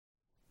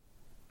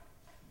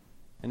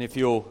And if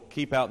you'll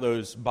keep out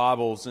those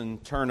Bibles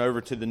and turn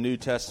over to the New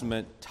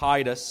Testament,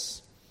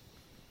 Titus,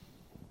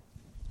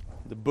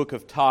 the book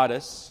of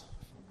Titus.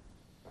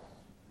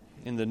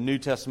 In the New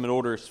Testament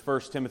order is 1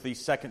 Timothy,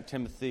 2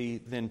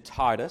 Timothy, then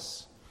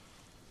Titus.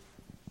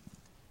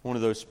 One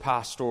of those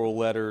pastoral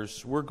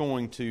letters. We're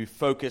going to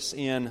focus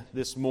in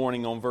this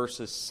morning on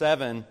verses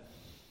 7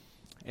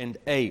 and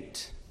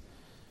 8.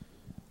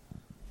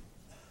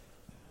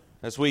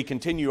 As we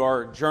continue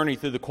our journey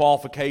through the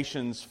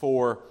qualifications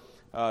for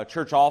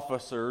church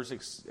officers,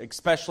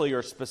 especially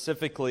or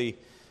specifically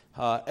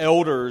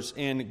elders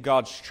in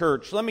God's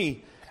church, let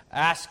me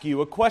ask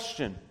you a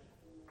question.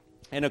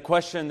 And a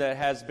question that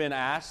has been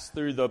asked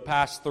through the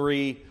past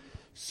 3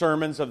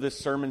 sermons of this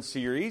sermon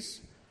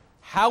series.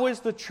 How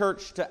is the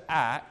church to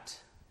act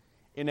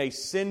in a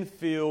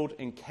sin-filled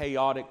and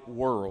chaotic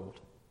world?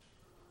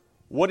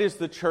 What is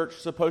the church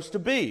supposed to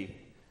be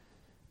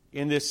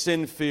in this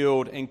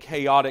sin-filled and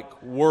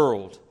chaotic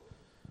world?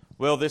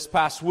 Well, this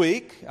past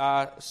week,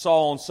 I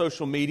saw on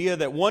social media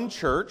that one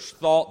church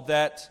thought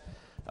that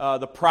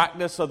the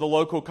practice of the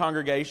local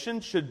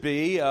congregation should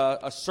be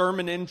a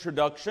sermon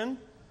introduction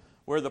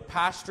where the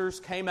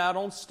pastors came out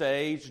on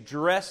stage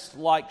dressed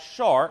like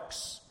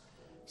sharks,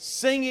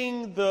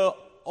 singing the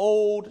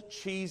old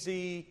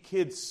cheesy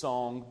kids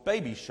song,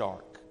 Baby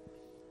Shark.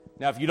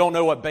 Now, if you don't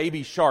know what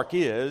Baby Shark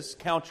is,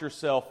 count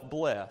yourself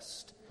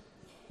blessed,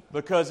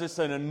 because it's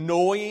an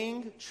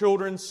annoying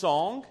children's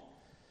song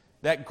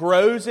that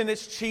grows in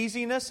its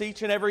cheesiness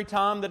each and every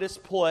time that it's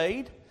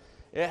played.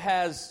 It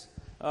has,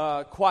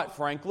 quite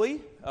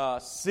frankly,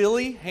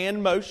 silly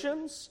hand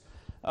motions.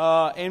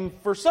 And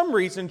for some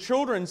reason,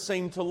 children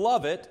seem to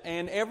love it,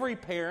 and every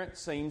parent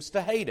seems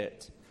to hate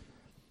it.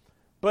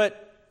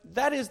 But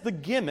that is the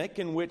gimmick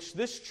in which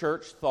this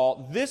church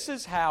thought this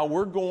is how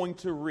we're going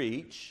to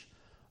reach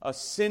a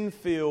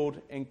sin-filled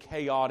and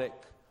chaotic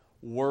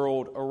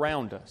world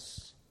around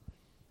us.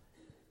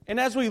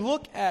 And as we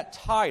look at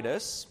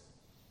Titus,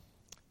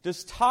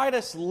 does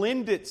Titus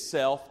lend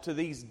itself to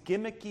these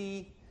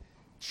gimmicky,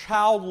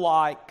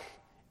 childlike,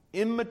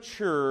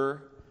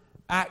 immature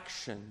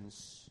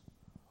actions?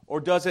 Or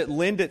does it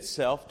lend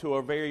itself to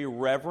a very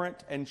reverent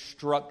and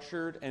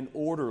structured and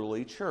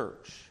orderly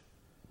church?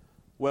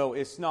 Well,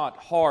 it's not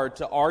hard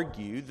to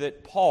argue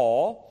that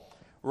Paul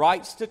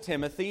writes to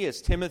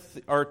Titus,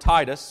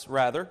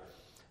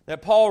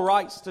 that Paul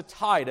writes to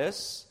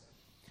Titus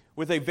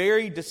with a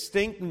very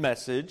distinct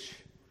message.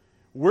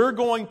 We're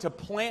going to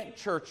plant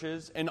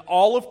churches in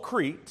all of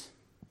Crete,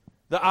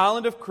 the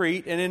island of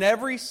Crete, and in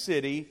every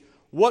city.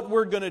 What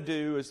we're going to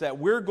do is that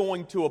we're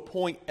going to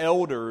appoint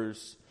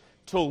elders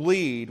to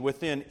lead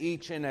within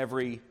each and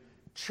every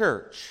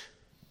church.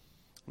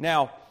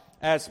 Now,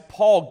 as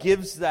Paul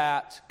gives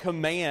that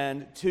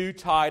command to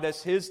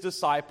Titus, his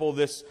disciple,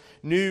 this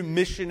new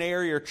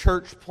missionary or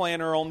church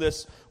planter on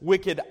this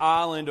wicked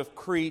island of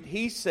Crete,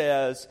 he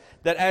says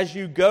that as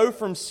you go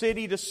from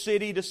city to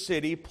city to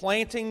city,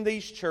 planting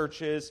these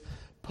churches,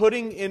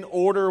 putting in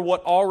order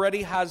what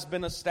already has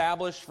been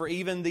established for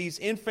even these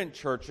infant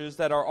churches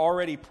that are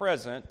already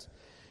present,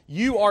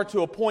 you are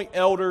to appoint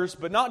elders,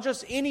 but not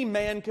just any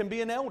man can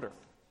be an elder.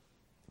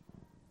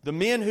 The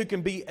men who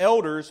can be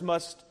elders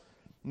must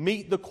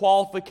meet the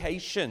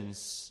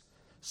qualifications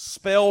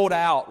spelled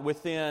out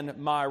within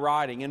my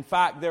writing. In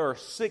fact, there are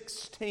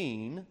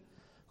 16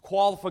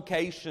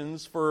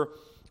 qualifications for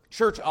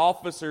church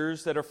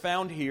officers that are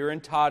found here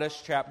in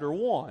Titus chapter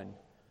 1.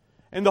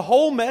 And the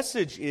whole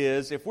message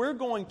is, if we're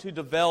going to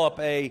develop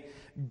a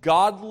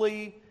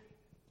godly,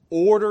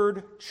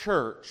 ordered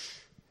church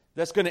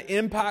that's going to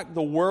impact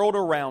the world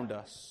around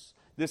us,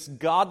 this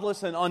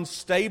godless and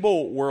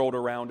unstable world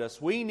around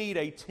us, we need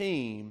a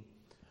team,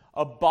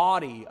 a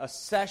body, a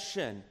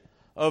session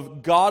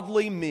of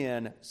godly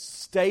men,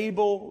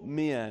 stable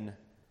men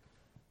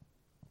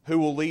who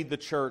will lead the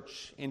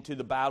church into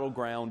the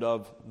battleground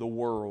of the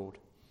world.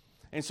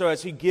 And so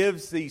as he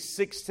gives these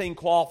 16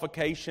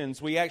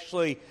 qualifications, we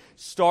actually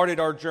started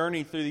our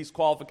journey through these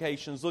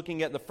qualifications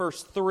looking at the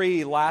first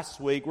 3 last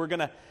week. We're going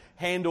to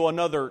handle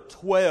another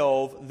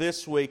 12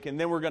 this week, and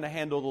then we're going to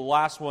handle the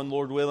last one,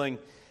 Lord willing,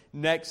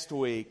 next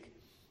week.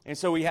 And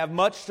so we have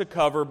much to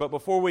cover, but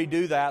before we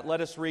do that,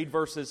 let us read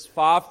verses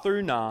 5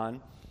 through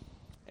 9,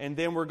 and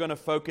then we're going to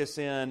focus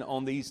in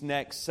on these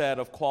next set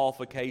of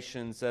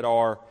qualifications that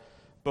are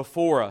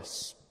before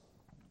us.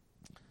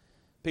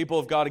 People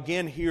of God,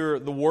 again, hear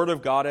the Word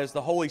of God as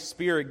the Holy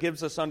Spirit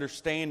gives us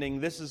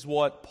understanding. This is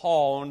what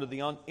Paul, under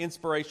the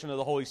inspiration of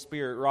the Holy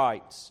Spirit,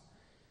 writes.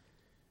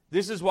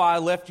 This is why I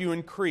left you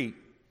in Crete,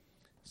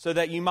 so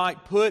that you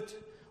might put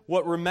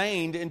what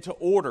remained into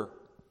order,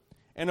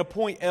 and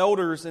appoint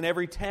elders in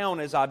every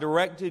town as I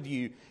directed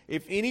you.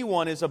 If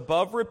anyone is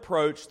above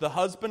reproach, the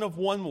husband of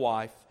one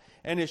wife,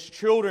 and his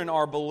children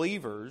are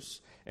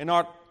believers, and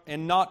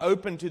not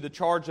open to the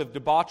charge of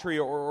debauchery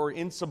or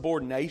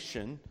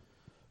insubordination.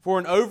 For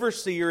an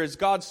overseer as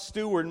God's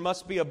steward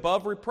must be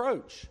above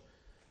reproach.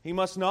 He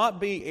must not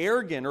be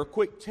arrogant or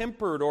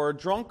quick-tempered or a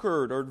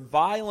drunkard or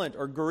violent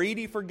or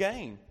greedy for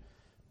gain,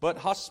 but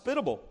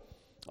hospitable,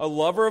 a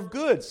lover of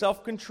good,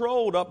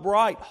 self-controlled,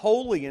 upright,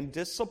 holy, and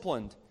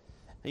disciplined.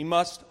 He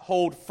must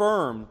hold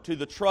firm to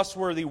the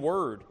trustworthy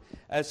word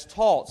as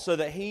taught, so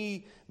that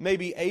he may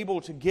be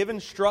able to give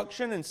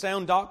instruction in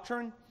sound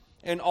doctrine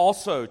and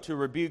also to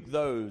rebuke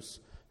those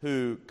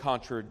who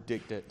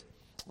contradict it.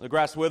 The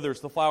grass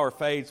withers, the flower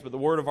fades, but the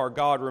word of our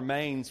God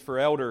remains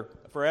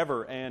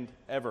forever and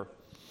ever.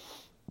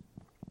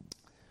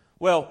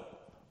 Well,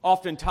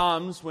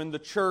 oftentimes when the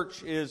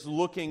church is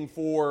looking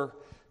for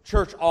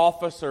church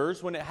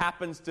officers, when it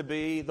happens to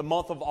be the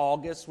month of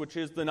August, which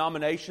is the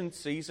nomination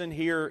season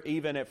here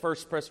even at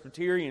First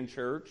Presbyterian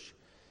Church,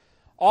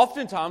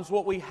 oftentimes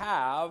what we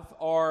have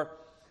are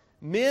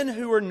men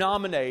who are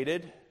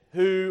nominated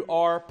who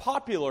are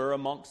popular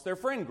amongst their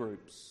friend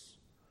groups,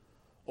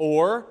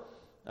 or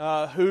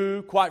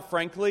who, quite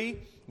frankly,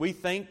 we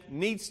think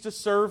needs to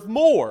serve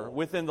more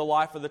within the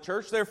life of the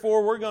church.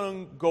 Therefore, we're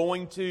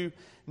going to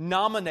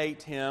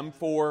nominate him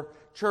for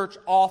church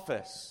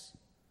office.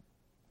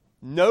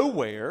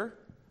 Nowhere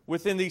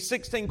within these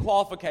 16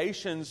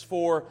 qualifications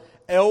for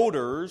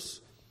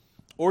elders,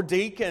 or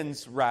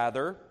deacons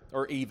rather,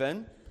 or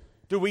even,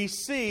 do we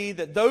see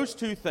that those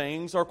two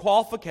things are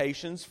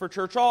qualifications for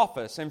church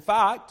office. In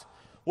fact,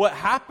 what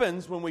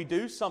happens when we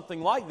do something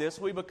like this,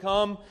 we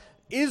become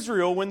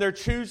Israel when they're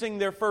choosing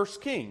their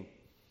first king.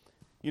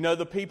 You know,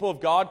 the people of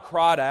God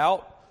cried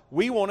out,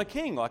 "We want a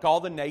king like all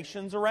the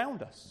nations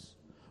around us."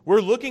 We're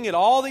looking at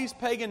all these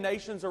pagan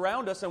nations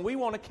around us and we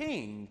want a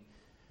king.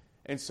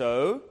 And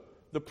so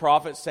the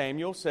prophet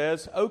Samuel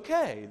says,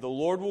 "Okay, the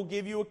Lord will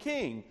give you a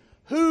king.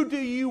 Who do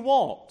you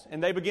want?"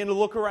 And they begin to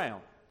look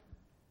around.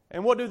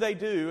 And what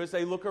do? As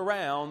they look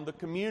around the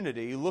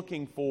community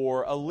looking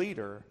for a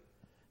leader.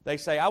 They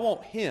say, "I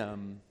want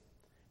him.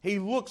 He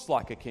looks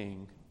like a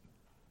king."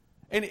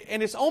 And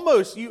it's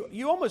almost,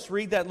 you almost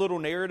read that little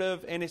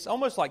narrative, and it's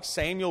almost like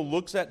Samuel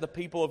looks at the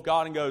people of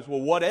God and goes,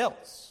 "Well, what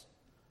else?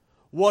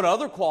 What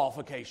other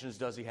qualifications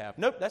does he have?"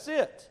 Nope, that's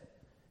it.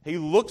 He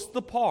looks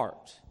the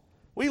part.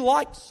 We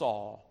like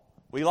Saul.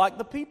 We like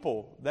the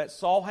people that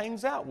Saul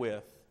hangs out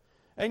with.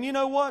 And you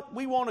know what?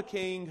 We want a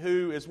king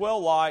who is well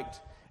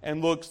liked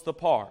and looks the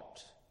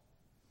part.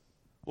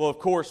 Well, of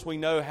course, we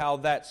know how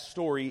that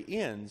story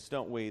ends,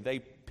 don't we? They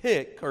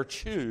pick or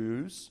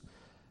choose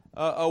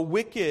a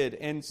wicked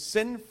and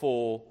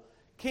sinful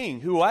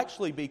king who will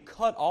actually be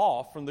cut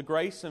off from the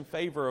grace and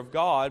favor of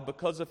God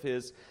because of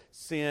his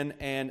sin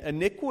and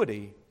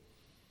iniquity.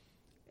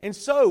 And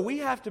so we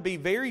have to be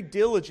very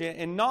diligent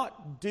in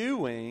not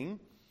doing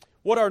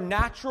what our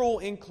natural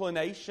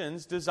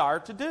inclinations desire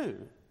to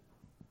do.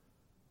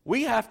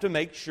 We have to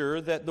make sure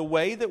that the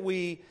way that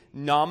we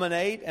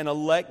nominate and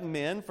elect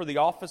men for the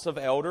office of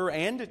elder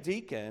and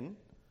deacon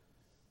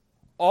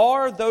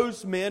are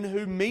those men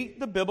who meet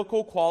the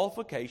biblical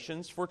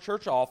qualifications for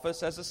church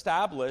office as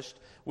established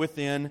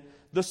within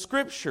the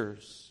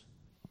Scriptures.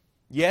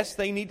 Yes,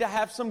 they need to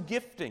have some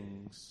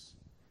giftings.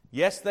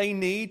 Yes, they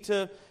need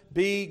to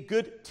be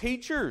good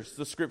teachers,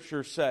 the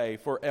Scriptures say,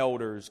 for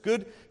elders.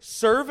 Good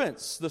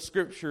servants, the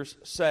Scriptures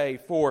say,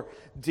 for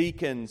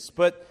deacons.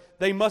 But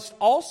they must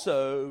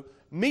also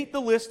meet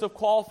the list of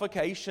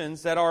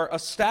qualifications that are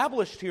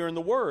established here in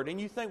the Word.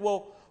 And you think,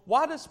 well,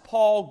 why does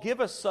Paul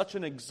give us such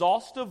an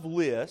exhaustive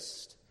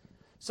list,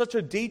 such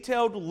a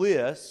detailed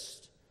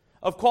list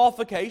of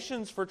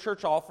qualifications for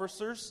church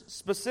officers,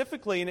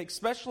 specifically and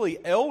especially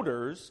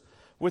elders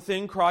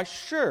within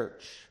Christ's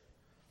church?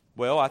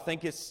 Well, I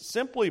think it's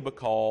simply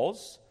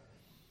because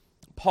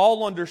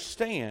Paul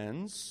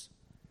understands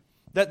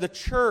that the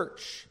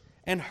church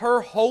and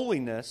her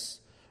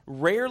holiness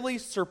rarely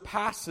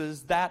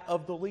surpasses that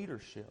of the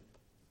leadership.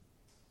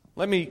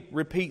 Let me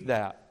repeat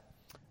that.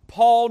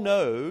 Paul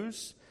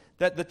knows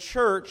that the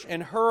church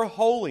and her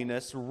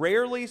holiness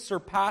rarely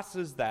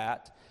surpasses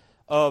that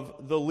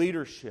of the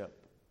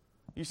leadership.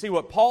 You see,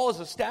 what Paul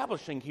is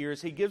establishing here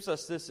is he gives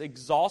us this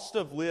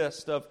exhaustive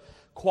list of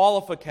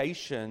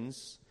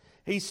qualifications.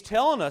 He's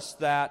telling us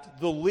that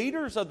the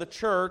leaders of the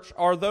church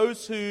are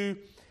those who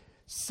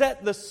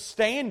set the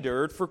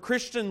standard for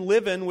Christian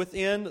living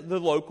within the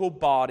local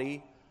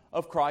body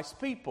of Christ's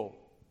people.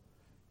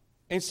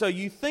 And so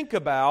you think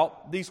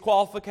about these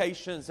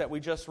qualifications that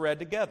we just read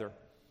together.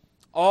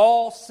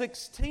 All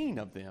 16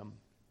 of them.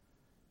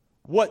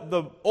 What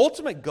the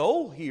ultimate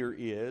goal here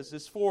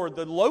is for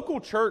the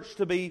local church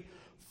to be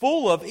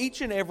full of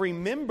each and every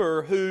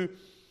member who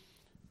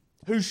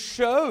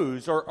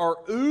shows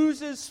or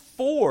oozes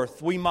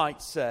forth, we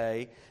might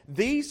say,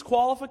 these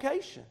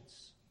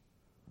qualifications.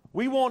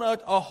 We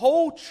want a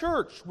whole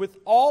church with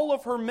all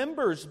of her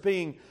members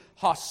being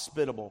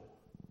hospitable,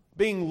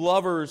 being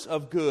lovers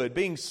of good,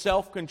 being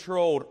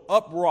self-controlled,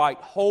 upright,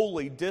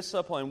 holy,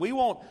 disciplined. We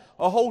want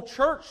a whole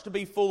church to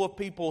be full of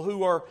people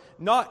who are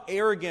not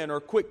arrogant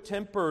or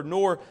quick-tempered,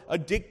 nor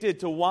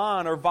addicted to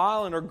wine or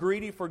violent or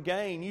greedy for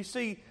gain. You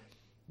see,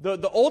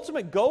 the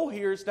ultimate goal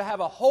here is to have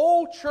a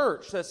whole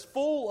church that's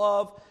full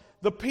of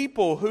the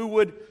people who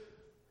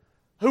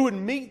would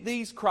meet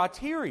these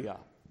criteria.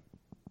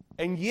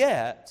 And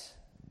yet,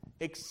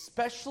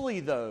 especially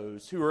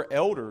those who are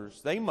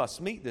elders, they must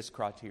meet this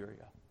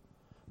criteria.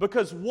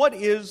 Because what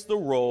is the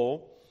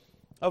role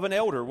of an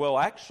elder? Well,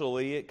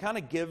 actually, it kind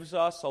of gives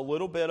us a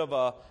little bit of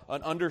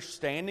an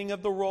understanding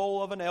of the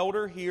role of an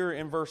elder here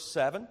in verse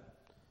 7.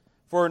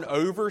 For an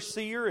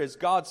overseer is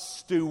God's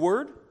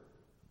steward,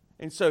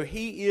 and so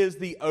he is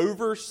the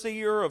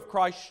overseer of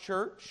Christ's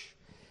church.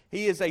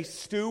 He is a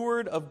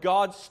steward of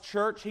God's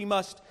church. He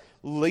must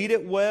lead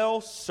it well,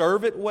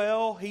 serve it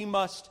well. He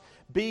must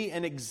be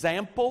an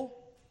example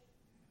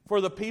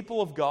for the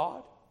people of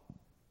God.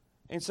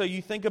 And so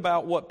you think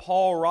about what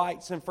Paul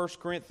writes in 1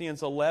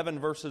 Corinthians 11,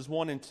 verses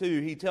 1 and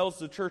 2. He tells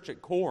the church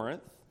at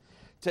Corinth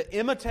to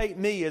imitate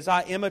me as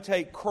I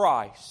imitate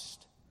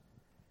Christ.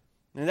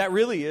 And that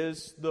really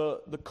is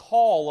the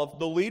call of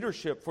the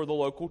leadership for the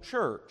local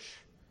church.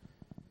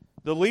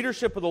 The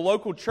leadership of the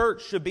local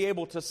church should be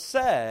able to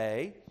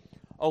say,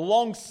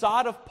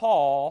 alongside of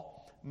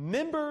Paul,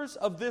 members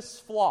of this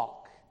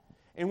flock,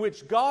 in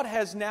which God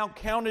has now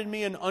counted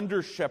me an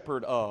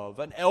under-shepherd of,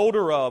 an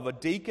elder of, a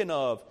deacon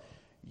of,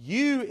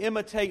 you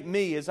imitate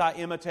me as I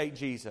imitate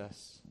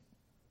Jesus.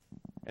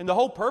 And the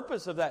whole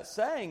purpose of that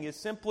saying is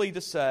simply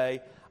to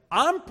say,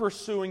 I'm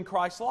pursuing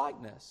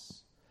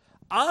Christ-likeness.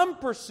 I'm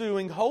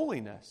pursuing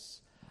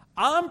holiness.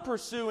 I'm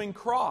pursuing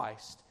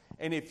Christ.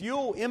 And if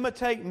you'll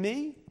imitate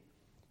me,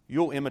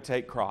 you'll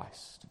imitate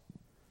Christ.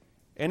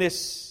 And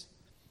it's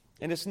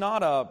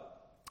not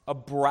a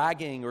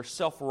bragging or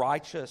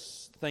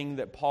self-righteous thing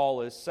that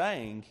Paul is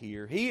saying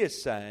here. He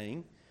is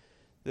saying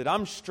that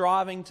I'm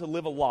striving to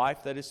live a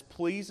life that is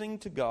pleasing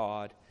to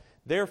God.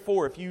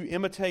 Therefore, if you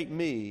imitate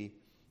me,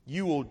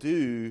 you will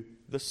do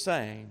the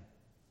same.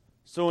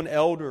 So an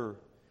elder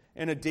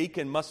and a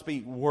deacon must be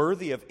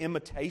worthy of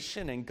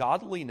imitation and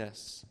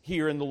godliness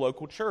here in the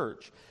local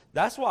church.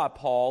 That's why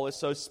Paul is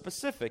so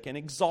specific and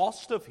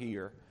exhaustive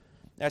here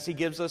as he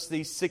gives us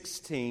these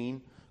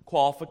 16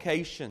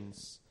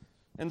 qualifications.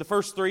 And the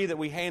first 3 that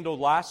we handled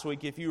last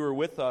week, if you were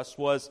with us,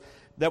 was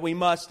that we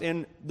must,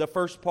 in the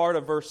first part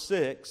of verse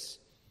 6,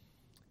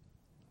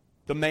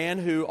 the man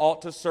who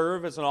ought to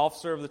serve as an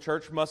officer of the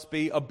church must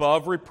be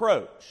above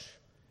reproach.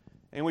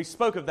 And we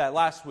spoke of that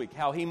last week,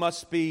 how he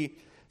must be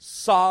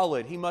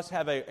solid. He must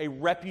have a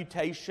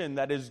reputation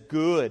that is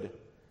good,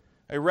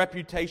 a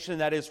reputation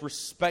that is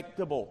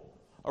respectable,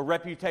 a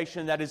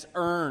reputation that is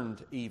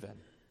earned even.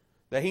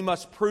 That he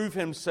must prove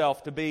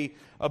himself to be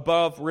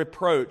above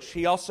reproach.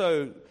 He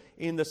also,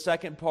 in the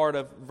second part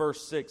of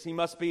verse 6, he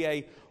must be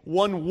a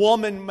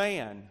one-woman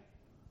man.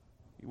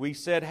 We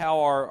said how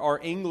our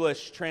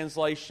English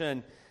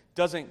translation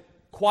doesn't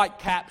quite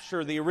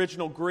capture the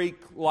original Greek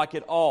like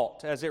it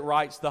ought, as it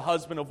writes, the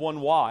husband of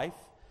one wife.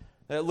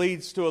 That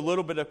leads to a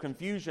little bit of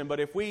confusion, but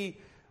if we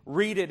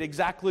read it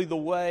exactly the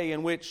way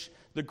in which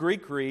the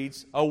Greek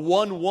reads, a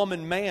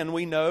one-woman man,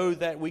 we know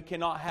that we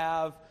cannot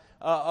have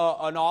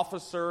an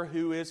officer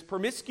who is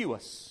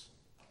promiscuous.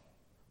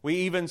 We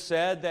even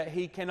said that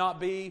he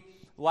cannot be,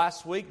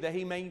 last week, that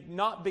he may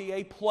not be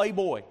a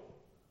playboy.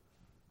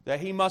 That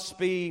he must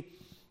be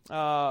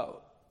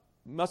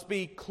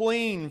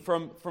clean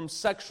from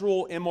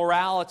sexual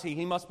immorality.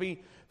 He must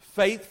be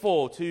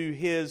faithful to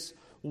his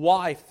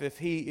wife if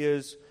he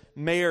is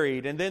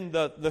married. And then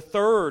the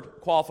third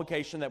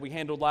qualification that we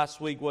handled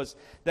last week was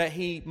that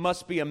he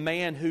must be a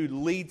man who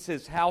leads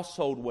his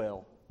household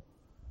well.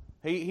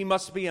 He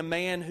must be a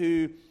man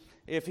who,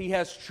 if he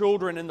has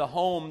children in the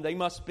home, they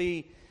must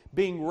be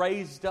being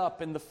raised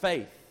up in the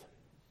faith.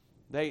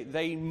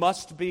 They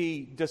must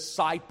be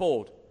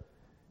discipled.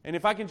 And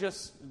if I can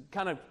just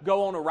kind of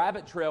go on a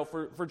rabbit trail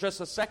for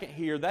just a second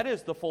here, that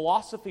is the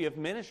philosophy of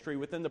ministry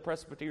within the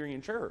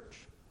Presbyterian Church.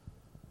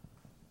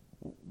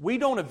 We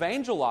don't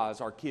evangelize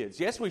our kids.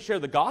 Yes, we share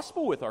the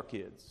gospel with our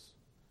kids.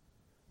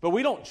 But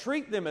we don't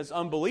treat them as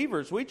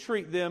unbelievers. We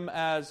treat them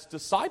as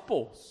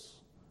disciples.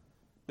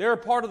 They're a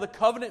part of the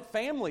covenant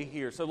family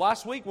here. So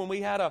last week when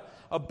we had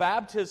a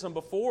baptism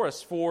before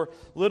us for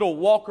little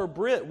Walker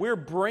Britt, we're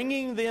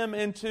bringing them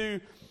into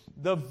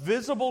the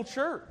visible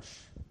church.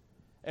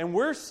 And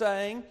we're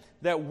saying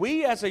that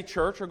we as a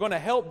church are going to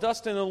help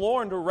Dustin and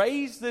Lauren to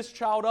raise this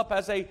child up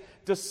as a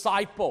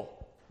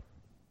disciple.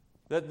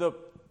 That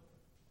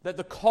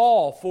the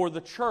call for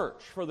the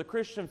church, for the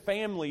Christian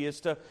family,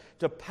 is to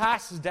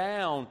pass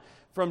down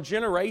from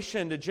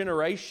generation to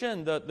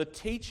generation the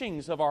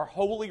teachings of our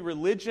holy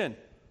religion.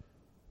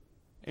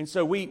 And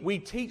so we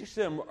teach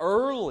them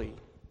early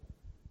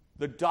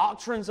the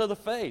doctrines of the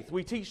faith.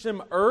 We teach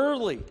them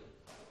early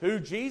who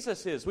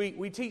Jesus is.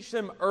 We teach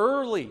them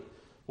early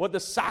what the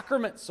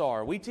sacraments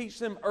are. We teach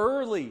them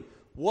early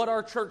what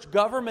our church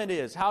government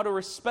is, how to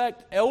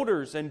respect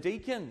elders and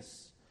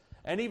deacons,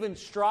 and even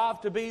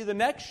strive to be the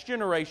next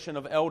generation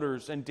of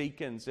elders and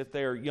deacons if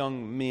they're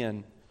young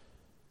men.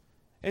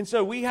 And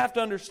so we have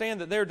to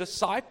understand that they're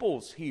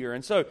disciples here.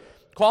 And so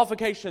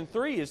qualification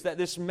 3 is that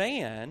this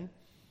man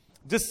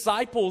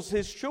disciples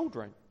his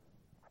children.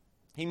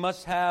 He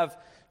must have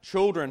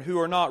children who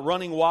are not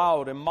running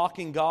wild and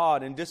mocking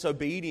God and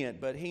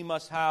disobedient, but he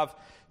must have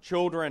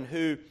children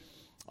who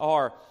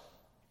are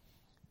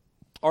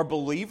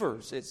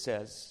believers, it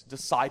says,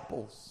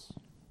 disciples.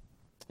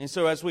 And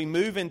so as we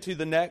move into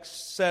the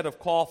next set of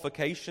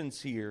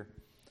qualifications here,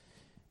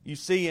 you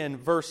see in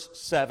verse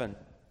 7,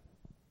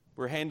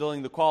 we're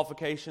handling the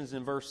qualifications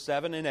in verse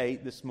 7 and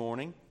 8 this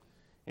morning.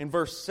 In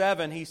verse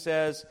 7, he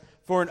says,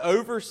 "For an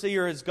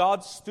overseer as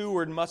God's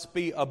steward must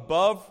be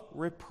above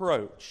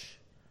reproach."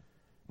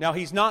 Now,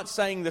 he's not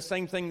saying the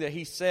same thing that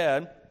he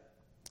said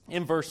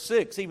in verse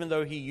 6, even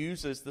though he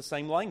uses the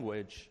same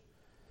language.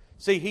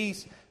 See,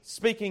 he's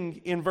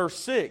speaking in verse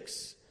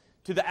 6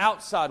 to the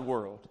outside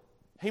world.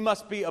 He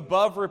must be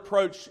above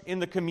reproach in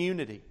the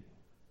community.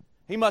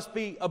 He must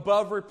be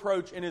above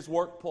reproach in his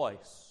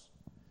workplace.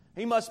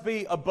 He must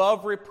be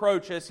above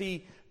reproach as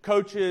he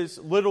coaches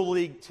little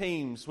league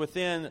teams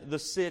within the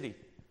city.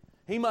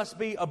 He must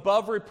be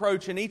above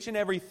reproach in each and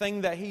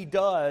everything that he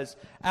does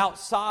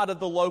outside of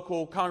the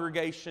local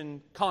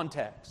congregation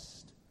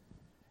context.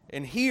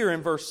 And here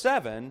in verse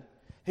 7,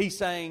 he's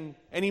saying,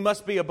 and he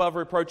must be above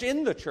reproach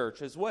in the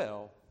church as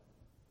well.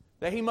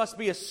 That he must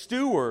be a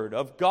steward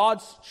of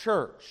God's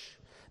church.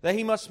 That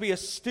he must be a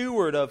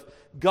steward of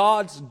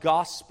God's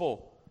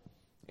gospel.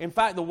 In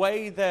fact, the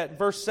way that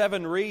verse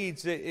 7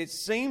 reads, it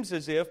seems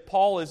as if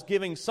Paul is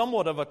giving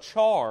somewhat of a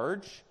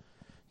charge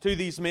to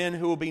these men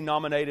who will be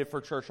nominated for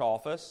church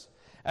office,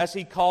 as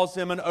he calls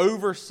them an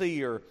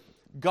overseer,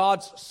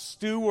 God's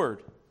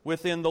steward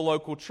within the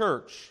local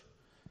church.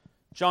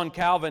 John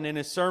Calvin, in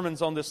his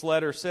sermons on this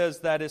letter,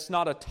 says that it's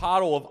not a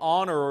title of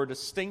honor or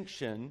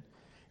distinction.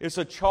 It's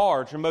a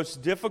charge, a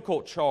most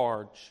difficult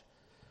charge.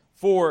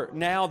 For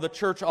now the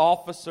church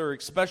officer,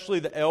 especially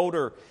the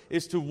elder,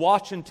 is to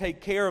watch and take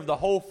care of the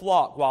whole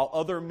flock while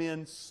other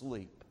men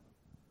sleep.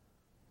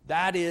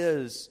 That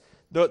is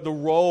the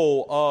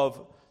role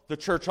of the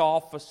church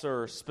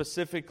officer,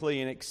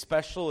 specifically and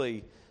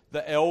especially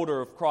the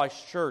elder of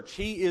Christ's church.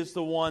 He is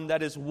the one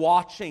that is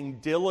watching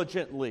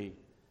diligently.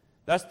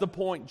 That's the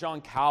point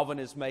John Calvin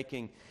is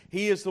making.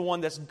 He is the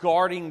one that's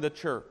guarding the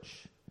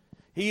church.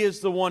 He is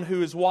the one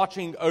who is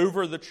watching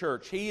over the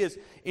church. He is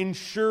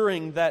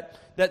ensuring that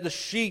the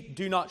sheep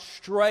do not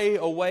stray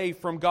away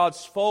from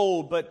God's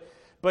fold,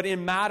 but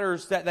in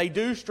matters that they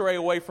do stray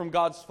away from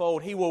God's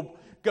fold, He will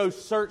go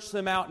search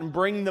them out and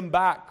bring them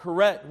back,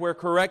 correct where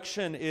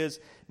correction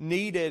is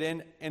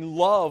needed, and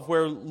love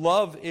where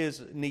love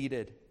is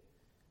needed.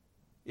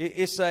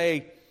 It's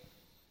a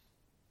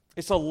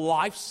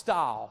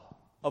lifestyle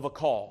of a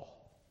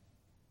call.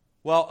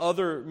 While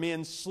other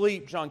men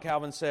sleep, John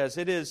Calvin says,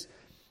 it is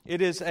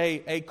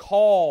a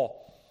call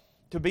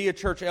to be a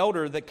church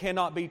elder that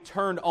cannot be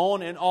turned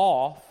on and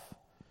off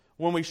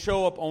when we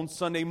show up on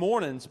Sunday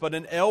mornings. But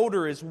an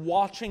elder is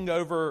watching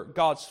over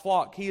God's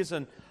flock. He is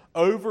an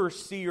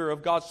overseer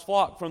of God's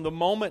flock from the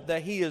moment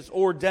that he is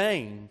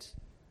ordained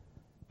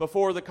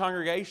before the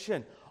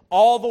congregation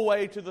all the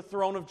way to the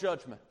throne of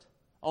judgment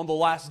on the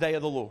last day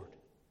of the Lord.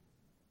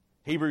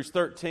 Hebrews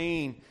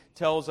 13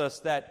 tells us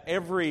that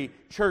every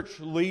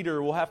church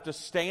leader will have to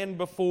stand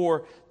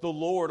before the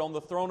Lord on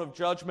the throne of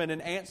judgment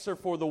and answer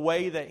for the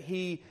way that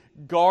he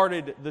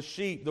guarded the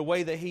sheep, the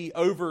way that he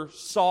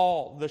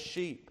oversaw the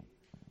sheep.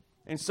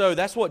 And so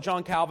that's what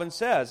John Calvin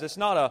says. It's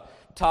not a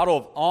title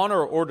of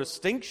honor or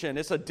distinction.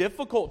 It's a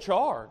difficult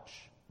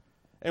charge.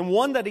 And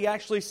one that he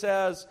actually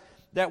says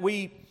that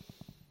we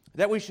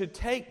should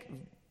take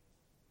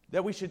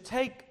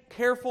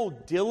careful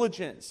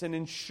diligence in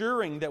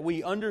ensuring that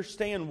we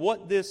understand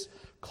what this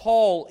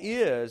call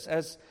is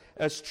as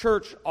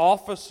church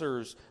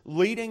officers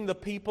leading the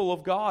people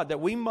of God, that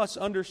we must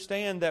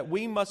understand that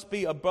we must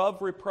be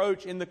above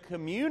reproach in the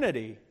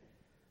community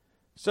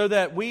so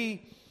that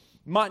we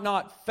might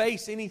not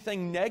face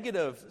anything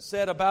negative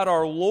said about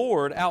our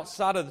Lord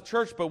outside of the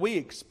church, but we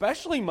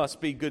especially must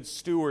be good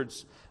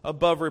stewards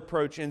above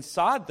reproach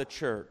inside the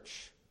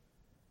church.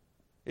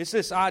 It's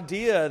this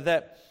idea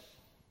that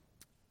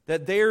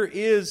there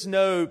is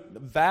no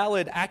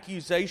valid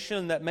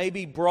accusation that may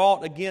be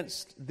brought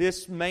against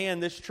this man,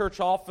 this church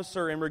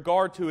officer, in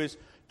regard to his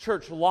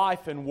church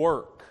life and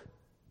work.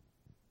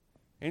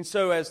 And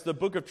so as the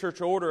Book of Church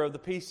Order of the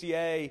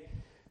PCA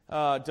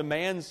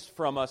demands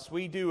from us,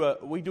 we do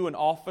an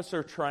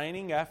officer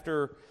training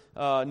after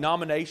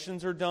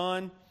nominations are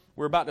done.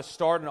 We're about to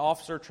start an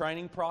officer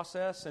training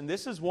process, and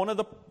this is one of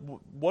the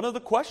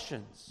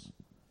questions.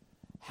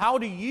 How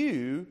do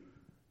you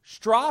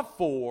strive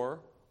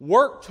for,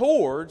 work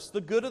towards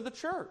the good of the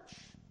church?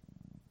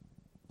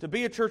 To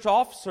be a church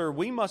officer,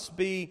 we must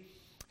be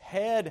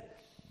head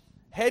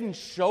and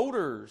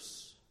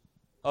shoulders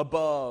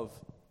above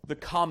the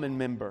common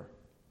member.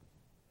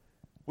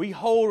 We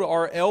hold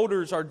our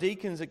elders, our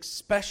deacons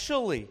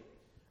especially,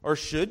 or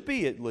should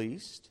be at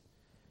least,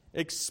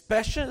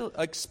 especially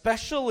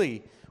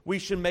we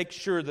should make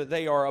sure that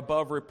they are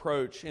above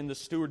reproach in the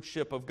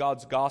stewardship of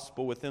God's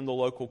gospel within the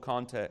local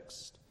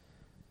context.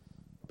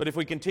 But if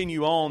we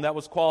continue on, that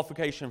was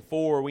qualification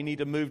 4. We need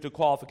to move to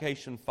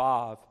qualification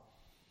 5.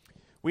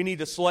 We need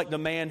to select a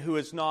man who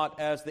is not,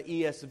 as the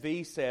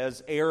ESV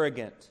says,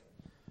 arrogant.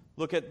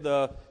 Look at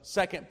the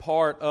second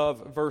part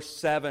of verse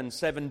 7,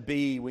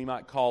 7b we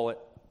might call it.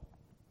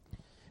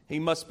 He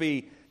must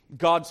be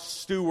God's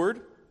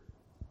steward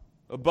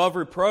above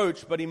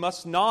reproach, but he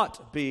must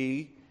not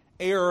be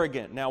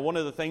arrogant. Now, one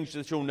of the things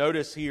that you'll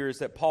notice here is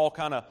that Paul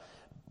kind of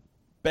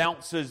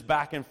bounces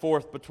back and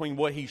forth between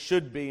what he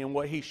should be and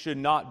what he should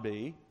not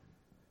be.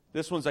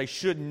 This one's a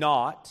should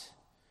not.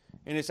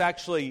 And it's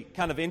actually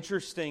kind of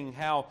interesting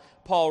how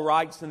Paul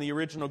writes in the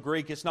original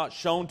Greek. It's not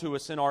shown to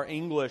us in our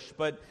English,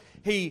 but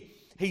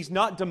he's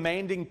not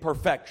demanding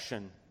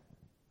perfection.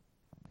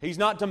 He's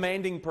not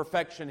demanding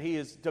perfection. He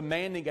is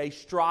demanding a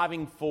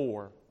striving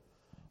for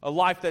a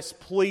life that's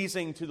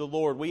pleasing to the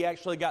Lord. We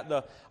actually got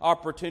the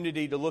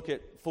opportunity to look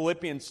at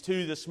Philippians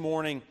 2 this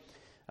morning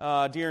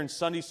during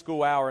Sunday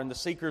school hour in the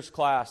Seekers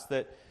class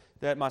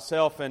that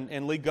myself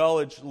and Lee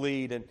Gullidge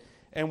lead.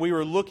 And we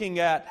were looking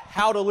at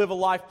how to live a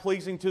life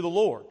pleasing to the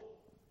Lord.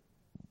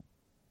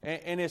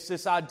 And it's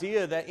this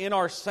idea that in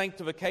our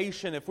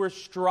sanctification, if we're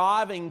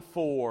striving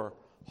for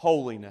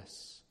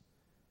holiness,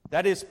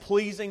 that is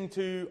pleasing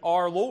to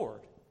our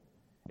Lord.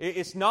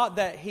 It's not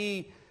that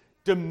He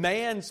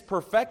demands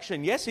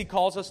perfection. Yes, He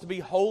calls us to be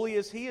holy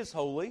as He is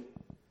holy.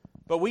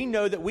 But we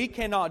know that we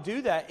cannot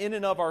do that in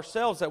and of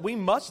ourselves, that we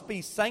must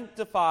be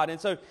sanctified.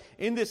 And so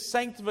in this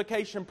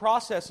sanctification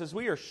process, as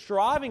we are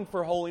striving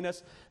for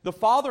holiness, the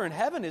Father in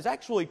heaven is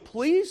actually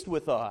pleased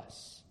with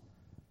us.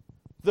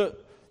 The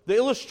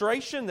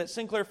illustration that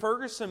Sinclair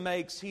Ferguson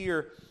makes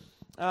here,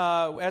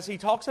 as he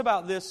talks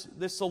about this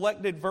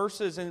selected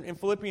verses in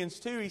Philippians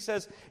 2, he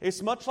says,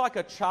 it's much like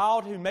a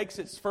child who makes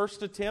its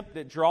first attempt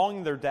at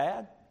drawing their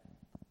dad.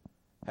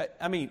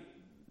 I mean,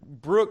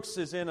 Brooks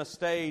is in a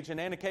stage, and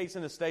Anna Kate's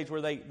in a stage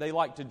where they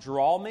like to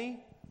draw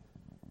me,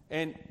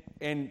 and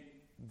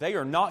they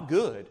are not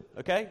good,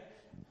 okay?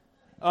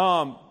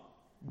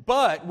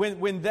 But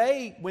when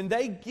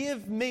they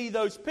give me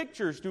those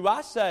pictures, do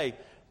I say,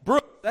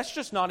 Brooks, that's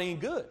just not any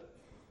good?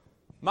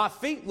 My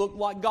feet look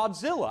like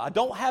Godzilla. I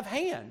don't have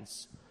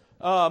hands.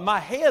 My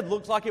head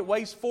looks like it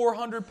weighs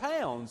 400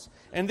 pounds,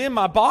 and then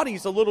my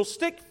body's a little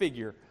stick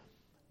figure.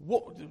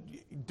 Well,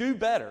 do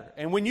better.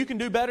 And when you can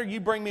do better,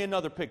 you bring me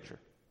another picture.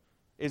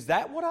 Is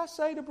that what I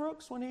say to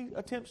Brooks when he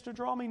attempts to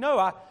draw me? No,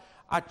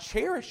 I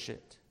cherish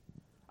it.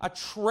 I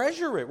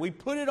treasure it. We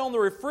put it on the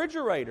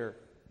refrigerator.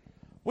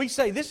 We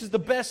say, this is the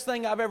best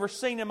thing I've ever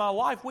seen in my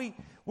life.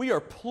 We are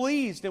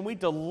pleased and we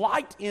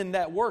delight in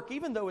that work,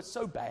 even though it's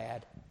so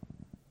bad.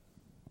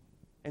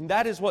 And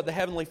that is what the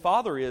Heavenly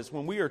Father is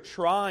when we are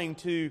trying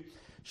to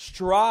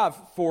strive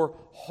for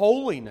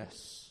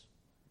holiness.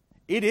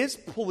 It is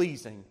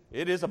pleasing.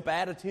 It is a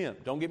bad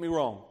attempt, don't get me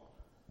wrong.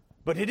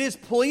 But it is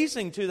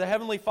pleasing to the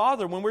Heavenly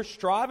Father when we're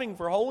striving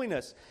for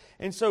holiness.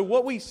 And so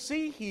what we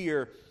see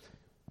here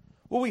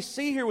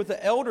with the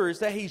elder is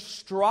that he's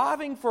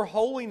striving for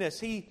holiness.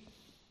 He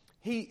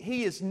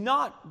is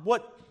not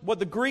what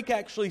the Greek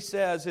actually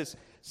says is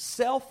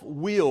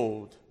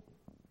self-willed.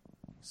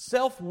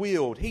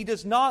 Self-willed. He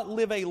does not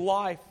live a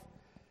life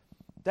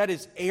that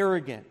is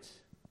arrogant,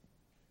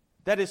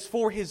 that is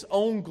for his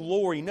own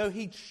glory. No,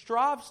 he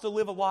strives to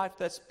live a life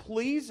that's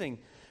pleasing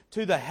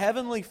to the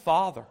Heavenly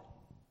Father.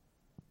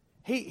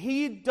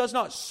 He does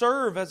not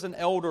serve as an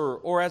elder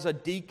or as a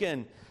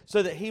deacon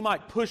so that he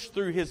might push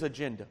through his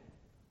agenda.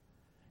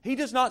 He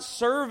does not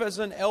serve as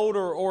an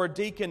elder or a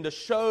deacon to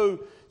show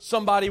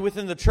somebody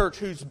within the church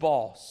who's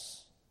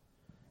boss.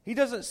 He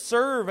doesn't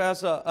serve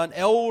as an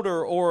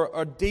elder or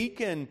a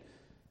deacon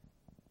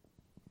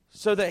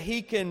so that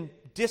he can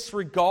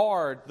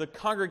disregard the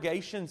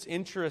congregation's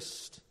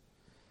interest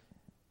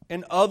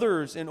in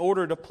others in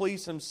order to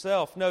please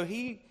himself. No,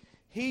 he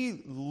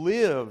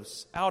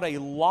lives out a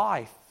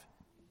life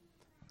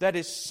that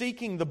is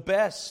seeking the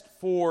best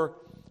for,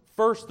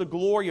 first, the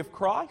glory of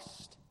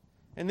Christ,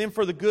 and then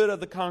for the good of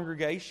the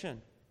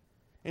congregation.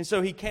 And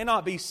so he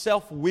cannot be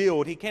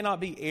self-willed, he cannot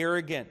be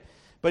arrogant,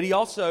 but he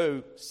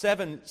also,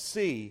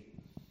 7c,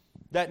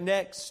 that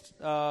next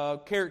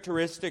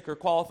characteristic or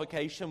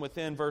qualification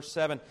within verse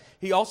 7,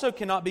 he also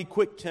cannot be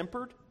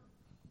quick-tempered.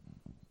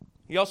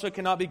 He also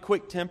cannot be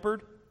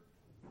quick-tempered.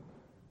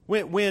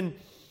 When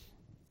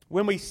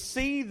we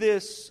see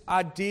this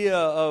idea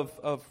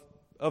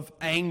of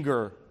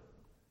anger,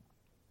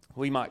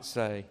 we might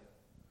say,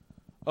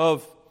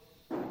 of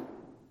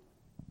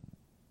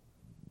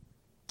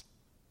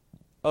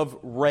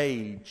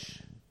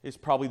rage is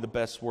probably the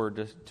best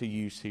word to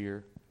use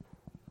here.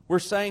 We're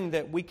saying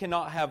that we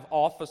cannot have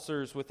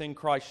officers within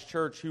Christ's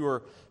church who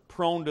are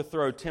prone to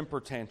throw temper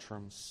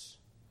tantrums.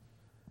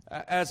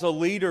 As a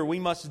leader, we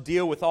must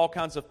deal with all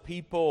kinds of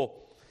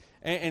people,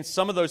 and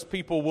some of those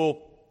people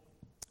will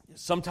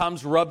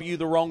sometimes rub you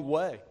the wrong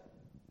way.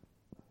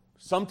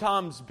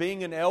 Sometimes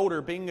being an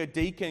elder, being a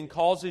deacon,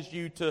 causes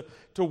you to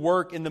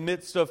work in the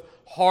midst of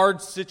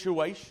hard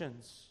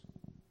situations.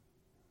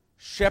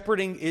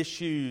 Shepherding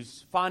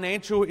issues,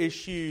 financial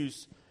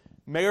issues,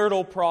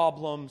 marital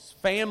problems,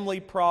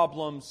 family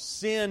problems,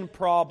 sin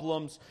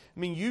problems. I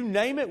mean, you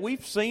name it,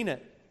 we've seen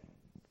it.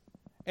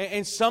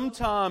 And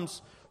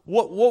sometimes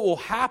what will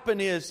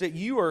happen is that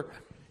you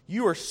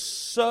are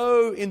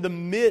so in the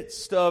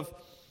midst of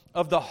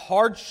the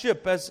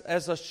hardship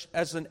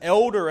as an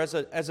elder, as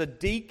a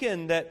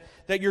deacon, that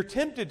you're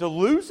tempted to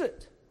lose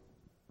it.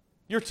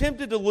 You're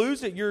tempted to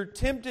lose it. You're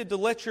tempted to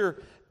let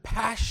your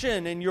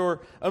passion and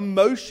your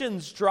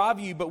emotions drive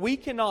you. But we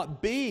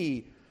cannot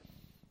be,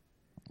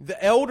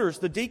 the elders,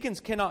 the deacons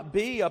cannot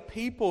be a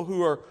people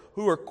who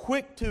are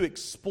quick to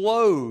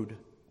explode.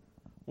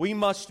 We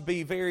must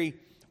be very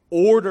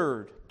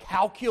ordered,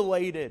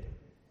 calculated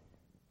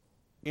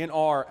in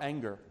our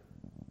anger.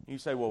 You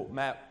say, well,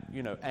 Matt,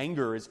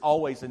 anger is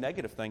always a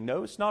negative thing.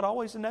 No, it's not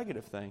always a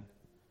negative thing.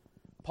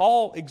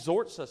 Paul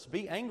exhorts us,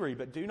 be angry,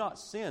 but do not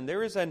sin.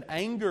 There is an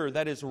anger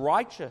that is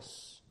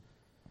righteous.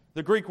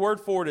 The Greek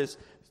word for it is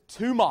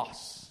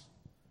tumos.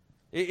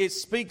 It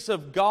speaks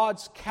of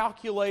God's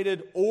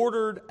calculated,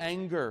 ordered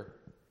anger.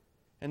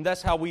 And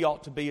that's how we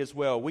ought to be as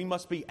well. We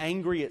must be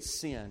angry at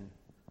sin.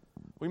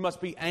 We must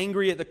be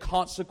angry at the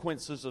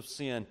consequences of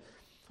sin.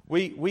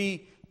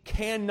 We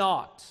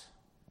cannot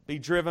be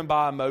driven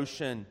by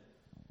emotion,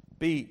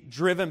 be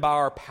driven by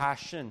our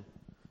passion,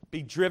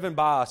 be driven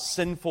by a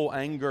sinful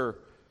anger.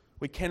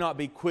 We cannot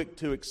be quick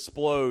to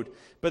explode.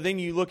 But then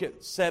you look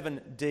at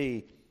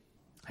 7D.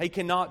 He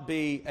cannot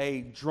be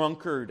a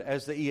drunkard,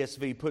 as the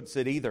ESV puts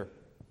it, either.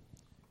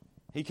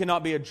 He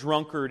cannot be a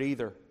drunkard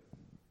either.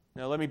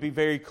 Now, let me be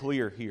very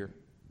clear here.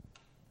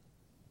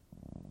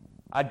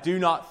 I do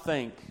not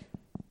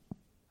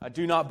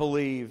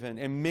believe,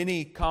 and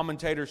many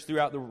commentators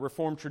throughout the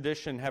Reformed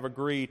tradition have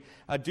agreed,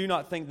 I do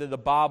not think that the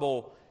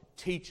Bible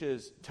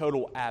teaches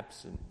total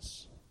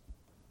abstinence.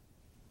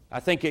 I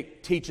think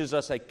it teaches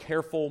us a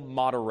careful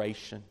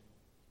moderation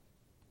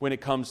when it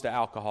comes to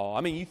alcohol.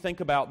 I mean, you think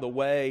about the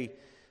way,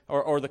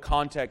 or the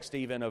context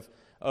even,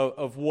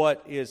 of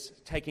what is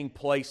taking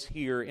place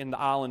here in the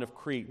island of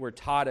Crete, where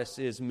Titus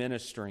is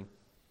ministering.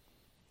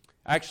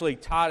 Actually,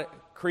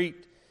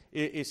 Crete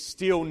is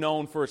still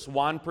known for its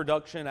wine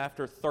production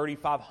after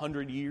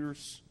 3,500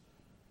 years.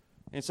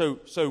 And so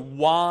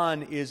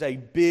wine is a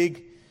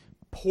big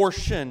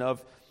portion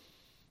of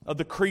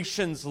the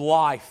Cretan's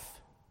life.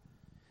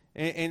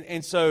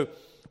 And so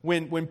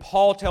when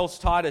Paul tells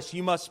Titus,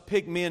 you must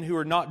pick men who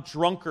are not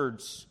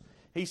drunkards,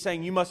 he's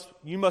saying you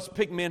must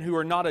pick men who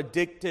are not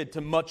addicted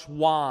to much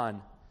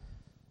wine.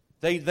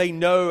 They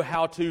know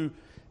how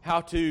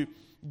to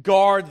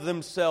guard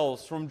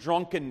themselves from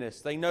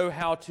drunkenness. They know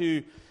how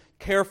to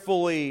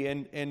carefully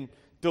and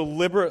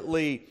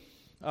deliberately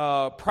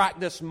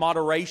practice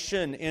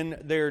moderation in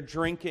their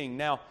drinking.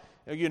 Now,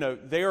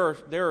 there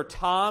are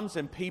times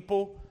and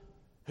people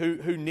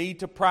who need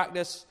to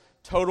practice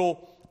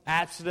total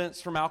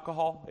abstinence from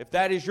alcohol. If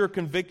that is your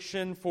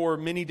conviction for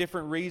many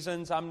different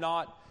reasons, I'm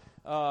not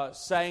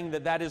saying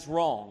that is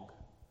wrong.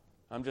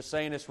 I'm just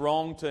saying it's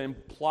wrong to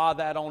imply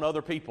that on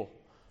other people.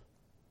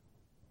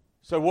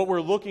 So what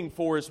we're looking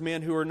for is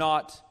men who are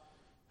not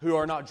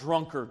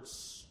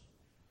drunkards,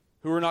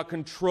 who are not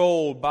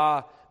controlled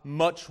by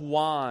much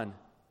wine,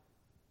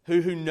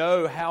 who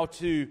know how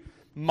to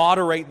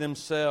moderate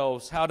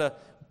themselves, how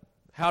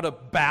to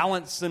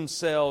balance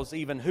themselves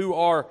even, who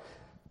are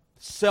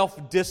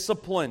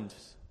self-disciplined,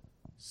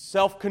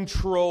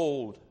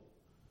 self-controlled.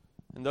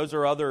 And those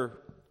are other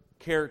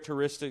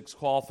characteristics,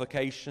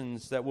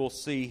 qualifications that we'll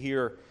see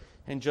here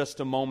in just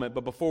a moment.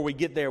 But before we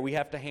get there, we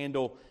have to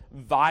handle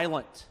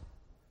violent.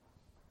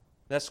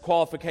 That's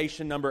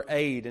qualification number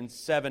 8 in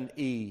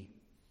 7E.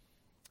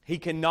 He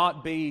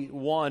cannot be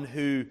one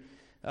who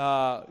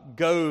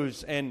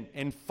goes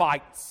and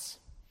fights.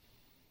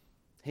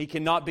 He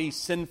cannot be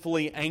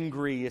sinfully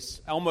angry.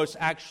 It's almost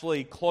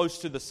actually close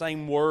to the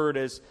same word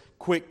as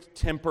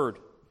quick-tempered.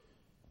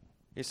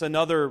 It's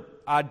another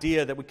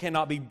idea that we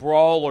cannot be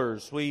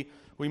brawlers. We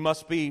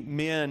must be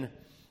men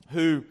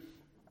who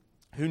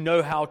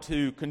know how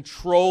to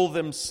control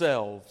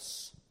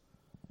themselves,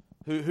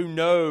 who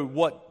know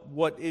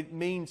what it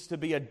means to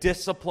be a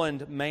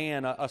disciplined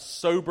man, a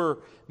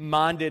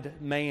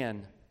sober-minded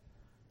man.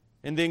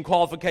 And then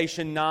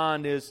qualification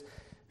 9 is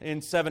in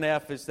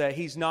 7F is that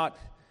he's not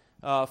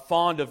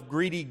fond of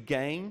greedy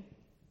gain.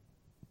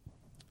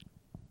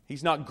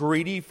 He's not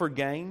greedy for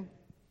gain.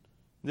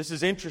 This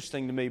is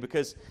interesting to me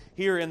because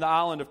here in the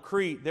island of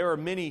Crete, there are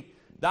many.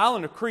 The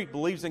island of Crete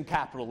believes in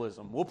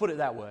capitalism. We'll put it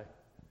that way.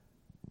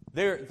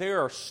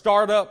 There are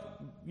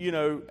startup,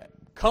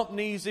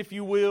 companies, if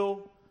you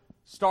will,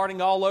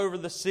 starting all over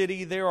the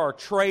city. There are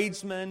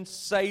tradesmen,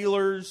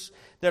 sailors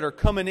that are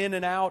coming in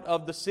and out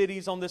of the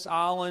cities on this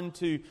island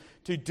to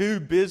do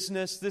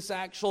business. This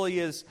actually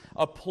is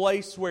a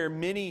place where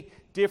many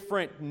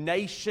different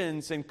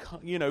nations and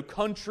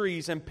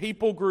countries and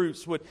people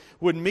groups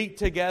would meet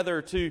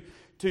together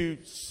to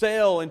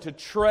sell and to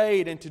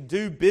trade and to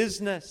do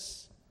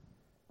business.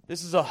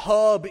 This is a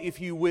hub, if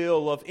you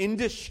will, of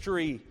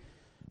industry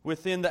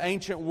within the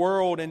ancient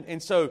world.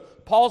 And so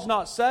Paul's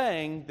not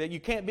saying that you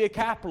can't be a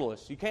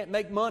capitalist, you can't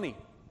make money.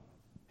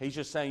 He's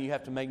just saying you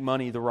have to make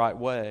money the right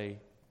way.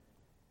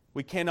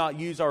 We cannot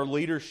use our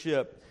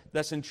leadership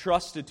that's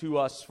entrusted to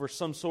us for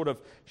some sort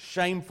of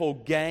shameful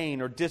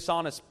gain or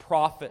dishonest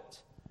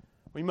profit.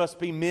 We must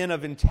be men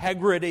of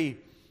integrity,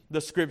 the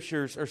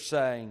Scriptures are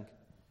saying.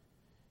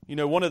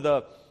 One of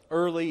the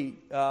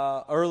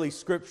early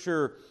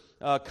Scripture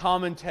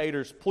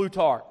commentators,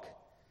 Plutarch,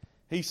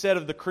 He said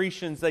of the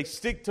Cretans, they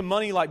stick to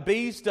money like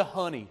bees to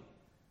honey.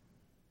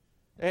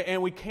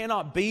 And we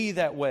cannot be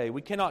that way.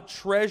 We cannot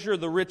treasure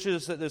the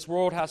riches that this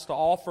world has to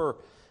offer,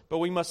 but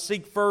we must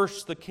seek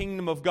first the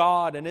kingdom of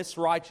God and its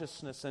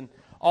righteousness, and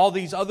all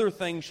these other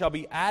things shall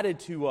be added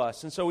to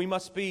us. And so we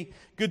must be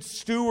good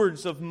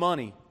stewards of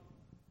money.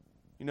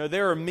 You know,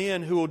 there are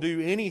men who will do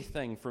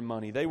anything for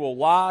money. They will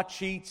lie,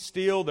 cheat,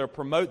 steal, they'll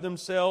promote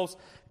themselves,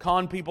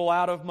 con people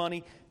out of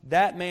money.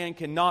 That man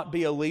cannot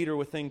be a leader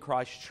within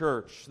Christ's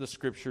church, the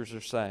Scriptures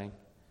are saying.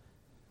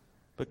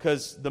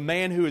 Because the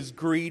man who is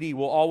greedy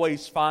will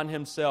always find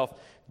himself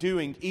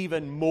doing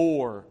even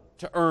more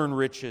to earn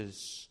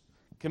riches,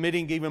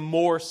 committing even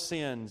more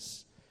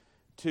sins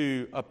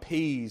to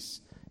appease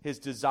his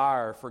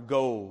desire for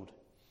gold.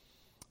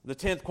 The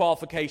 10th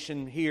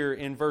qualification here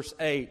in verse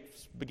 8,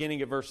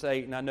 beginning at verse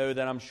 8, and I know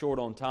that I'm short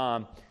on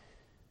time.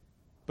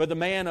 But the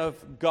man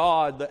of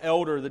God, the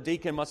elder, the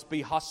deacon, must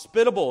be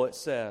hospitable, it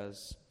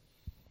says.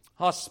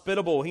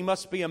 Hospitable. He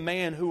must be a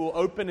man who will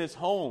open his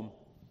home.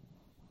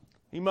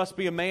 He must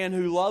be a man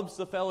who loves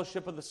the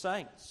fellowship of the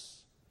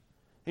saints.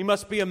 He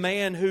must be a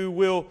man who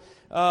will,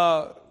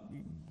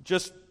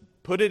 just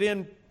put it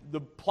in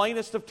the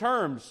plainest of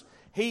terms,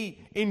 he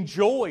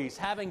enjoys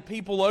having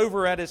people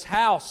over at his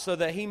house so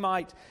that he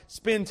might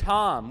spend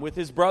time with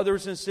his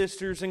brothers and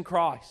sisters in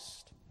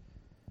Christ.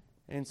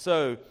 And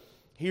so,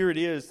 here it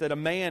is that a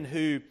man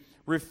who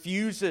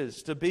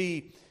refuses to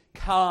be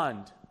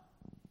kind,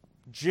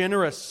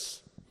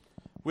 generous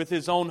with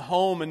his own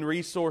home and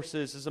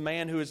resources is a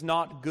man who is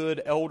not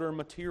good elder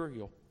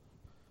material.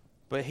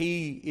 But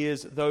he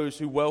is those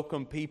who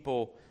welcome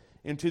people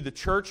into the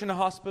church in a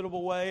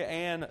hospitable way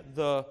and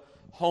the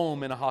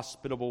home in a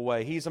hospitable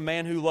way. He's a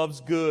man who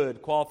loves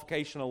good,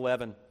 qualification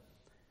 11.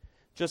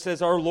 Just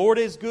as our Lord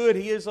is good,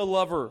 He is a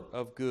lover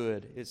of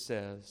good, it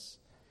says.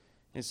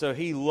 And so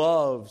He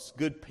loves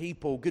good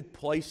people, good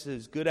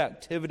places, good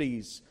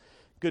activities,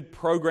 good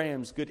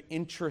programs, good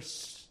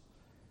interests.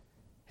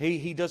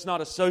 He does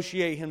not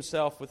associate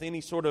Himself with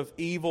any sort of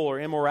evil or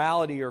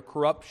immorality or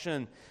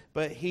corruption,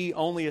 but He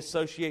only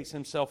associates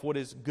Himself with what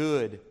is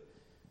good.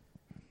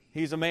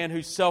 He's a man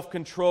who's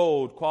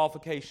self-controlled,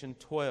 qualification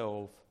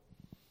 12.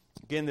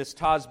 Again, this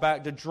ties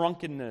back to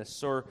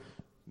drunkenness or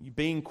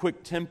being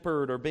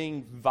quick-tempered or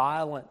being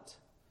violent.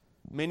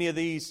 Many of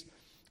these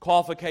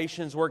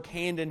qualifications work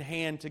hand in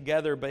hand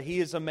together, but he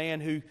is a man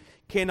who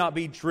cannot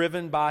be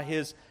driven by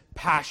his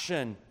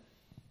passion.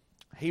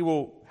 He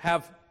will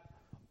have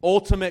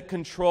ultimate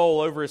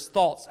control over his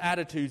thoughts,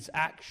 attitudes,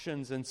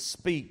 actions, and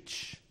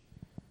speech.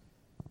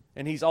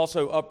 And he's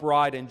also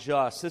upright and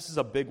just. This is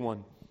a big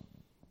one.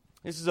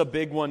 This is a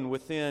big one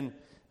within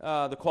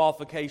the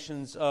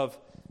qualifications of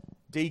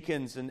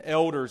deacons and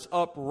elders.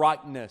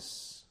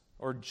 Uprightness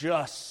or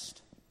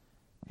just.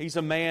 He's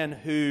a man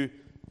who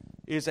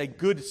is a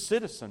good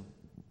citizen,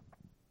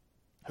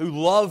 who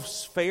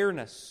loves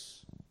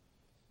fairness.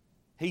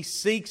 He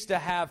seeks to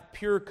have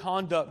pure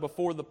conduct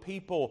before the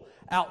people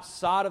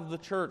outside of the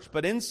church.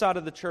 But inside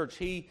of the church,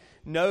 he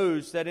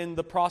knows that in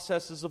the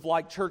processes of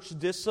like church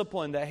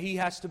discipline, that he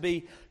has to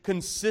be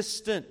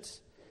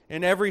consistent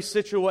in every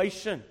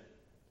situation.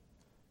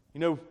 You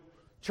know,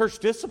 church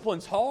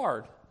discipline's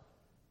hard.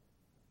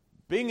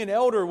 Being an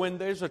elder when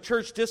there's a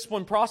church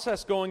discipline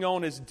process going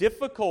on is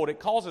difficult.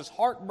 It causes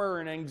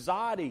heartburn,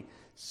 anxiety,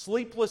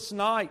 sleepless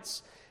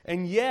nights.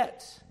 And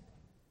yet,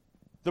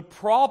 the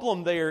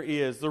problem there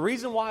is, the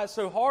reason why it's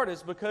so hard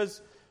is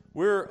because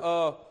we're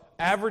an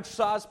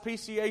average-sized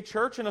PCA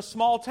church in a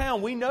small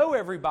town. We know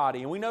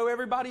everybody, and we know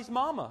everybody's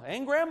mama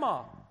and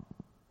grandma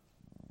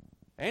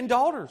and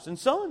daughters and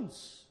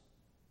sons.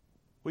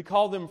 We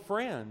call them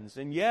friends,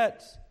 and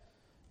yet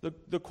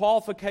the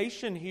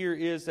qualification here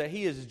is that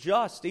he is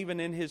just even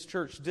in his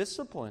church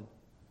discipline.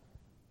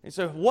 And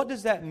so what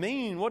does that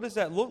mean? What does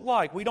that look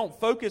like? We don't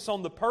focus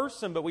on the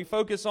person, but we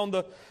focus on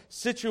the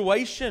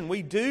situation.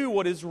 We do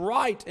what is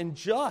right and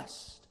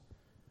just.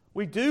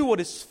 We do what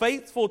is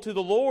faithful to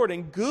the Lord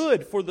and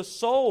good for the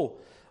soul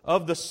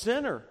of the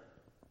sinner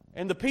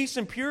and the peace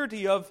and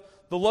purity of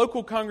the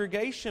local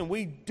congregation.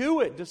 We do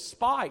it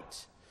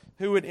despite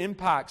who it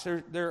impacts.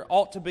 There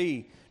ought to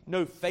be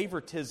no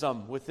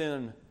favoritism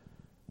within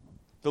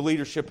the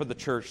leadership of the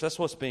church. That's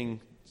what's being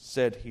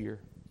said here.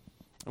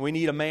 And we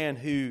need a man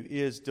who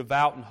is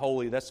devout and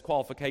holy. That's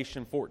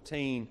qualification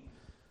 14.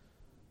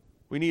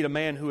 We need a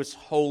man who is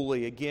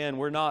holy. Again,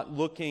 we're not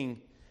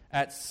looking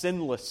at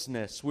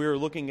sinlessness. We're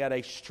looking at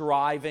a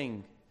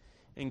striving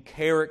in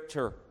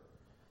character.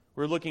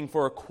 We're looking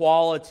for a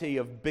quality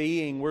of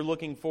being. We're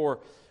looking for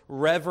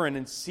reverent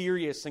and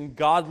serious and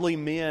godly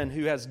men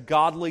who has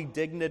godly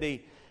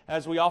dignity.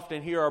 As we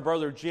often hear our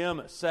brother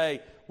Jim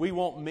say, we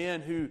want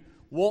men who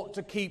want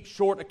to keep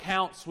short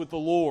accounts with the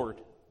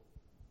Lord.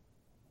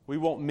 We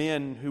want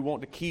men who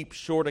want to keep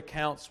short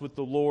accounts with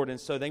the Lord, and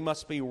so they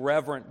must be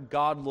reverent,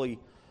 godly,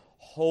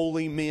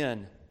 holy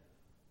men.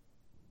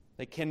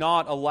 They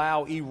cannot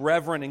allow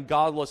irreverent and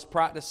godless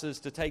practices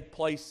to take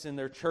place in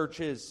their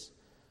churches,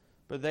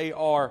 but they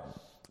are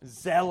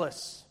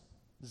zealous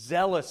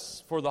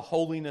for the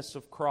holiness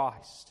of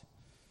Christ.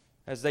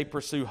 as they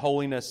pursue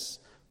holiness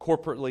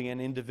corporately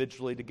and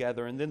individually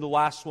together. And then the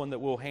last one that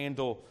we'll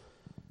handle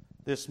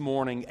this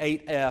morning,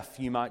 8F,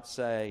 you might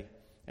say,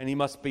 and he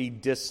must be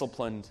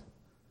disciplined.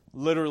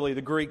 Literally,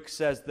 the Greek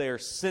says they're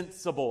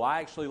sensible. I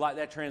actually like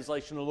that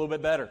translation a little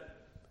bit better.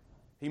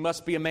 He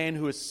must be a man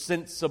who is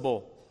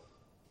sensible.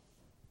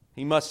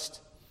 He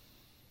must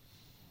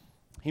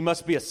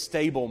be a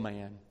stable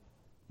man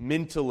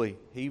mentally.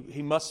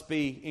 He must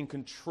be in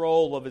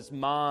control of his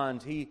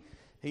mind. He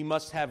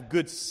must have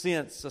good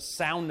sense, a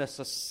soundness,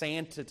 a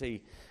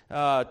sanctity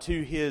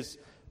to his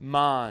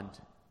mind.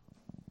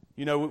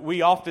 You know,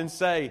 we often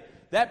say,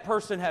 that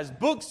person has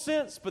book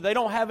sense, but they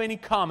don't have any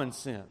common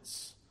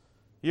sense.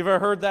 You ever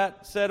heard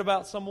that said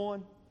about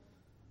someone?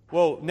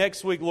 Well,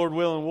 next week, Lord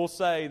willing, we'll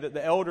say that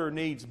the elder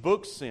needs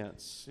book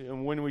sense.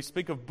 And when we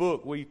speak of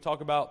book, we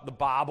talk about the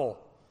Bible.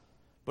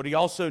 But he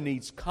also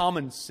needs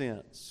common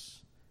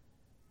sense.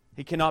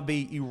 He cannot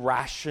be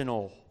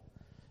irrational,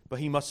 but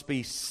he must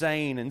be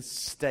sane and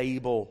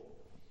stable.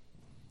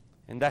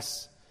 And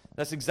that's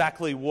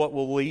exactly what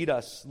will lead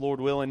us,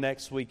 Lord willing,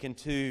 next week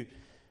into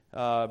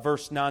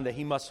verse 9, that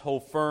he must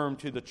hold firm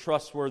to the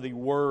trustworthy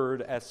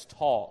word as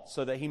taught,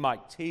 so that he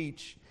might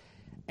teach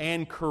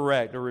and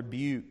correct or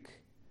rebuke.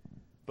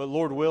 But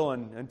Lord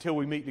willing, until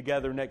we meet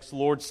together next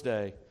Lord's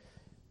Day,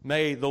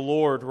 may the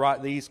Lord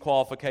write these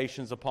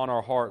qualifications upon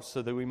our hearts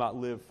so that we might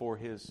live for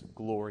His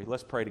glory.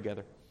 Let's pray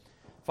together.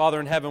 Father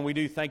in heaven, we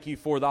do thank You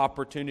for the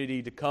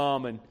opportunity to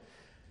come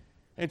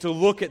and to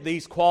look at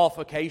these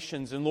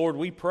qualifications. And Lord,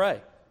 we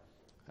pray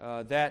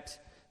that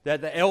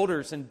the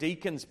elders and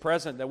deacons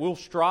present, that we'll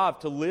strive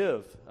to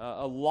live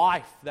a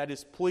life that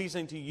is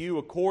pleasing to You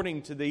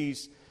according to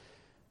these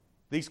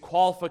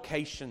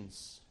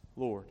qualifications,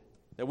 Lord.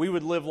 That we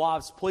would live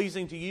lives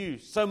pleasing to You,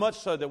 so much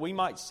so that we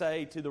might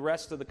say to the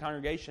rest of the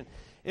congregation,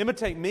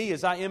 imitate me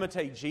as I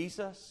imitate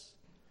Jesus,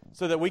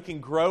 so that we can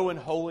grow in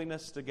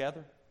holiness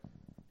together.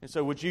 And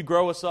so would You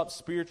grow us up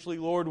spiritually,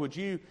 Lord? Would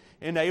You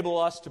enable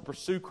us to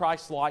pursue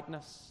Christ's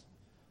likeness?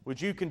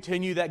 Would You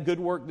continue that good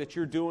work that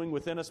You're doing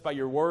within us by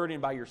Your Word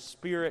and by Your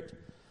Spirit,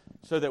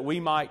 so that we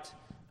might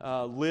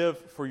live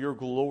for Your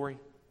glory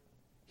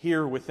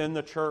here within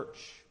the church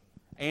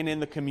and in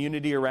the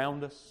community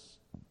around us?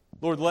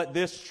 Lord, let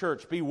this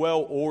church be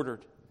well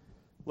ordered.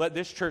 Let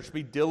this church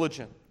be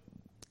diligent,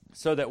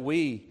 so that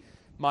we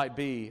might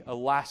be a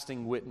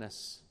lasting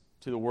witness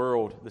to the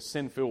world, the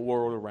sin-filled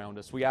world around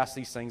us. We ask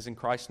these things in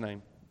Christ's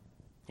name.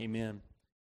 Amen.